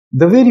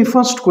The very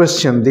first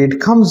question that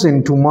comes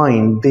into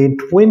mind,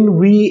 that when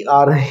we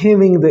are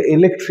having the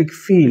electric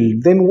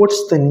field, then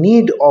what's the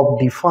need of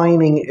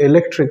defining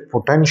electric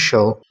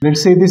potential?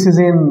 Let's say this is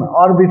an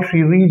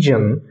arbitrary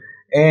region,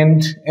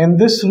 and in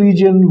this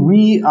region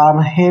we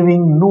are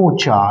having no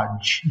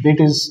charge,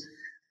 that is,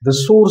 the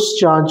source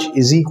charge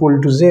is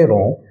equal to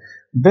 0.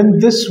 Then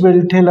this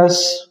will tell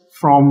us,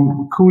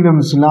 from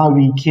Coulomb's law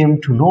we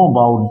came to know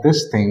about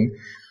this thing,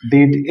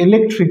 that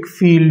electric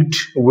field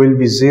will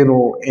be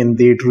 0 in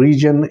that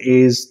region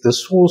as the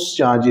source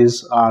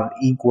charges are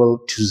equal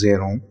to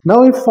 0.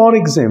 Now if, for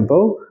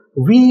example,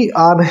 we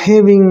are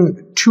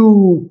having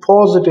two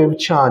positive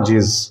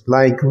charges,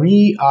 like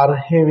we are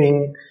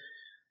having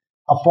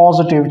a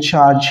positive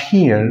charge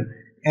here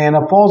and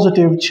a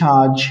positive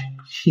charge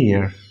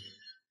here,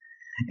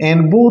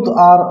 and both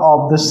are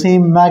of the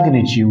same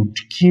magnitude,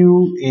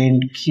 Q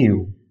and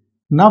Q.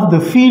 Now the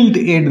field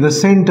at the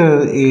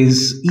center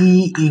is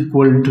E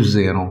equal to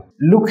 0.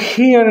 Look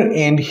here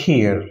and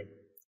here.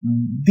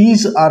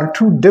 These are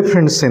two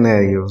different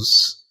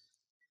scenarios.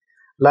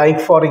 Like,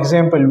 for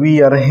example,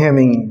 we are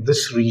having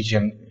this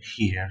region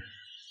here,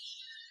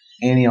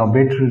 any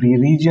arbitrary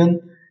region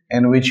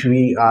in which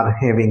we are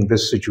having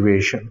this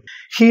situation.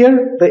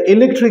 Here the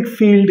electric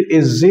field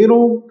is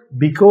 0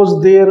 because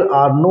there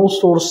are no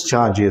source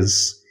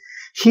charges.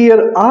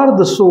 Here are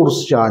the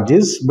source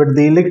charges, but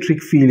the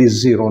electric field is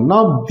 0.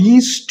 Now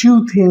these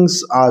two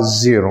things are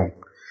 0.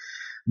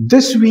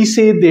 This we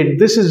say that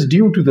this is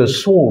due to the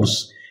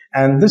source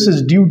and this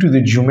is due to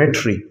the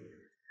geometry.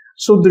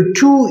 So the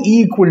two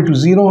equal to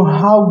 0,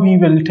 how we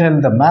will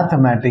tell the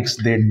mathematics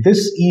that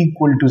this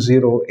equal to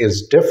 0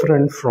 is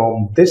different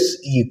from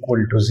this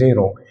equal to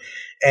 0.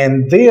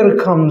 And there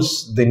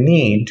comes the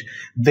need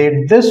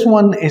that this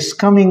one is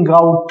coming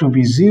out to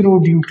be 0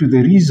 due to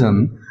the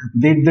reason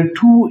that the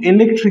two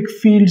electric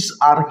fields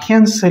are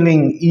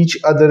cancelling each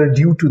other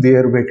due to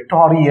their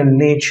vectorial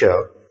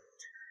nature.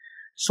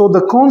 So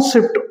the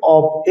concept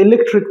of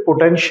electric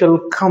potential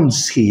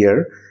comes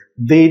here,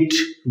 that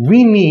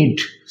we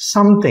need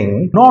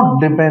something not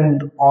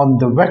depend on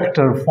the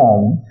vector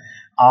form,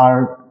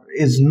 or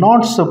is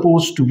not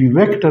supposed to be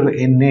vector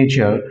in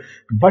nature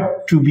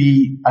but to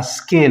be a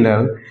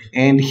scalar,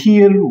 and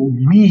here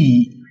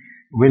V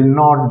will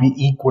not be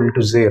equal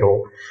to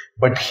 0,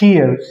 but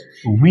here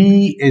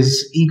V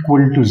is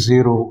equal to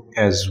 0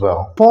 as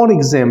well. For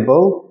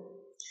example,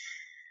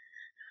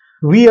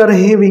 we are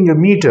having a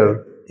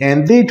meter,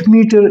 and that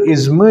meter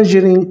is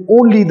measuring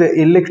only the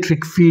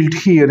electric field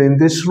here in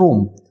this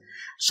room.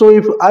 So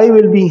if I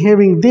will be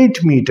having that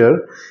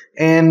meter,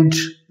 and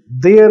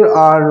there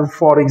are,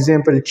 for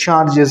example,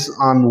 charges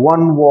on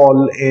one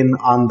wall and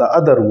on the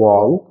other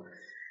wall,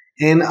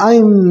 and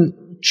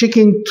I'm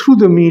checking through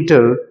the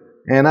meter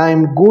and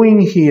I'm going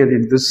here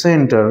at the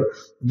center,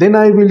 then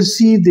I will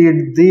see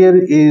that there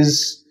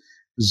is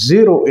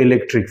 0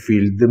 electric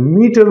field. The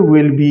meter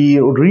will be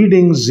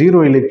reading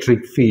 0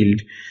 electric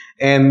field,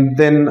 and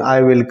then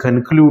I will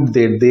conclude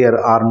that there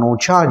are no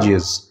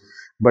charges.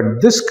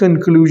 But this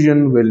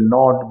conclusion will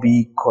not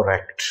be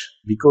correct,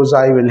 because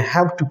I will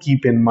have to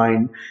keep in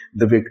mind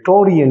the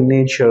vectorial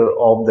nature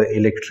of the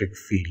electric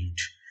field.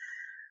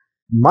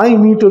 My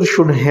meter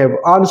should have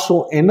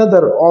also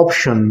another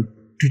option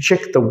to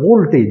check the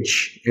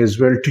voltage as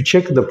well, to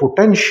check the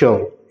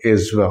potential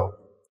as well.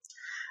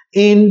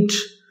 And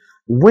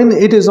when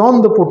it is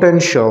on the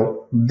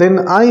potential, then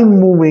I am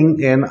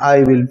moving and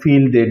I will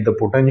feel that the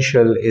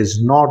potential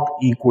is not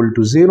equal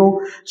to 0.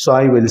 So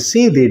I will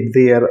say that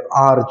there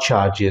are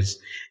charges.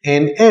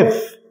 And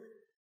if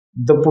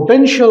the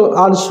potential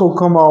also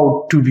come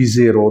out to be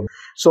 0,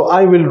 so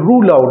I will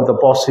rule out the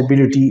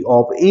possibility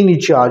of any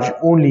charge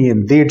only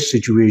in that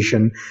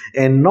situation,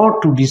 and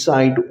not to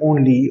decide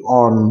only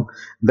on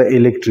the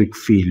electric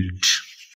field.